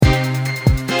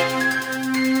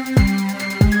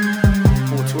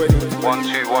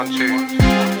1, 2.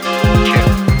 Kick.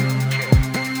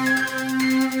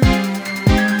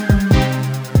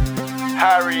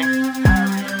 Harry.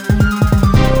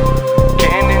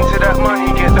 Getting into that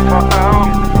money, get the fuck out.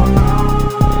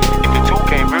 If your talk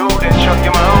ain't real, then shut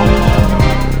your mouth.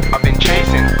 I've been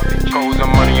chasing goals and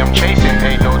money, I'm chasing.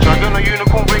 Ain't no dragon or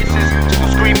unicorn races.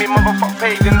 Still screaming, motherfuck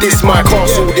pagans. This my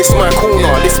castle, this my corner,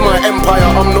 this my empire,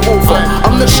 I'm the author.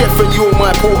 I'm the chef and you're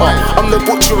my porter. I'm the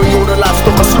butcher and you're the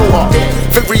livestock I slaughter.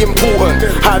 Very important,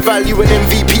 high value and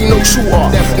MVP, no shooter.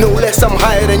 No less, I'm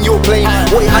higher than your plane.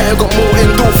 Way higher, got more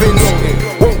endorphins.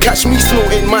 Won't catch me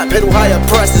snorting, might pedal higher,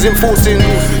 prices enforcing.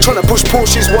 Tryna push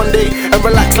Porsches one day and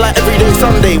relax like every day's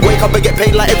Sunday. Wake up and get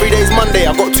paid like every day's Monday.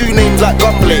 I got 2 names like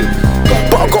Gunplay,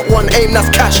 but I got 1 aim,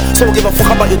 that's cash. So don't give a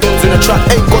fuck about your dons in the track.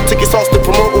 Ain't got tickets, ask the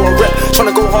promoter or a rep.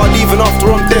 Tryna go hard even after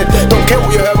I'm dead. Don't care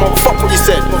what you heard, mother, fuck what you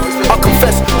said. I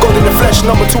confess, God in the flesh.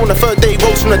 Number 2 on the 3rd day,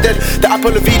 rose from the dead. The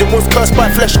apple of Eden was cursed by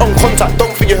flesh on contact.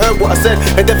 Don't think you heard what I said.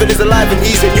 The devil is alive and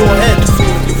he's in your head.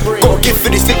 Got a gift for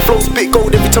this sick flow, spit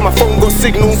gold every time my phone goes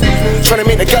signal. Tryna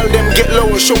make the gal them get low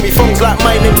and show me phones like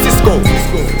my name's Cisco.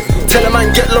 Tell a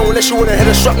man get low unless you wanna head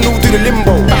a shrapnel, do the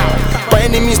limbo. By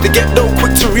any means to get low,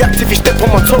 quick to react if you step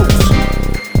on my toes.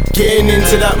 Getting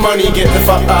into that money, get the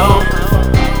fuck out.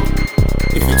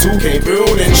 If your talk ain't real,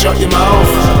 then shut your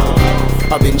mouth.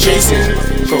 I've been chasing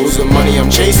goals and money, I'm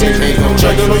chasing. Ain't no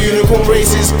dragon or unicorn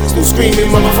races. Still screaming,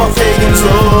 motherfuck pagans,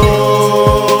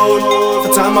 Lord.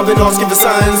 For time I've been asking for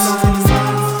signs.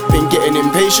 Been getting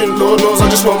impatient, Lord knows I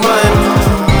just want mine.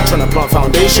 Tryna plant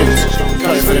foundations,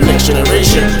 planning for the next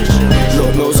generation.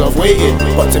 Lord knows I've waited,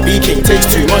 but to be king takes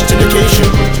too much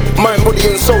dedication. Mind, body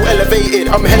and soul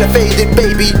elevated, I'm hella faded,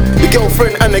 baby. The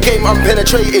girlfriend and the game I'm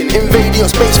penetrating. Invading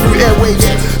your space through airwaves.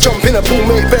 Jump in a pool,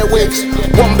 make bare waves.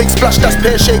 1 big splash, that's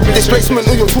pear-shaped. Displacement,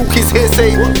 all your talk is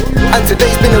hearsay. And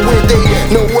today's been a weird day.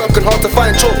 No work and hard to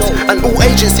find jobs. And all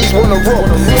agencies wanna rob.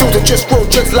 Feel to just grow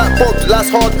dreads like Bob. Life's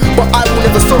hard, but I will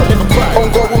never stop. On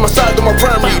God with my side on my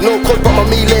primary. No cod, but my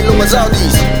melee long as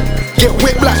Audis. Get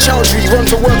whipped like Chowdhury. Run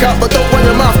to work out, but don't run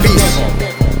your mouthpiece.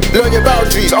 Learn your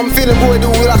boundaries, I'm feeling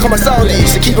royal like I'm a Saudi.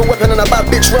 So keep a weapon and a bad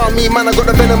bitch round me. Man, I got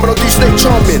the venom, but I do stay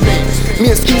charming. Me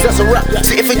and Skeenz, that's a rap.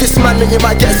 See, if you diss man, then you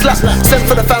might get slapped. Send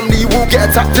for the family, you will get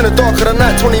attacked. In the dark of the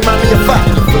night, 20 man, me a fat.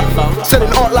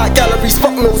 Selling art like galleries,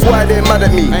 fuck knows why they're mad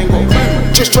at me.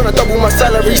 Just trying to double my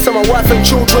salary, so my wife and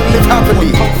children live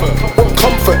happily. Want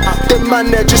comfort, them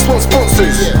man there just want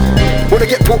sponsors. Wanna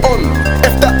get put on,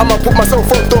 F that, I'ma put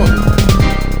myself on Don.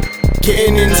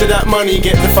 Getting into that money,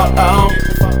 get the fuck out.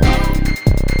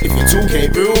 If your talk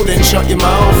ain't real, then shut your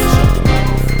mouth.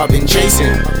 I've been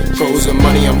chasing goals and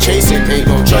money, I'm chasing. Ain't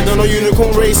no dragon or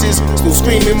unicorn races. Still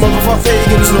screaming, motherfuck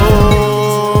pagans,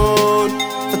 Lord.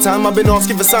 For time I've been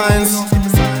asking for signs.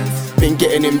 Been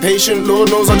getting impatient,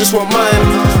 Lord knows I just want mine.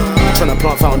 Tryna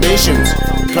plant foundations,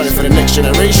 planning for the next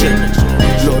generation.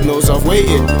 Lord knows I've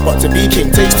waited, but to be king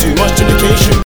takes too much dedication.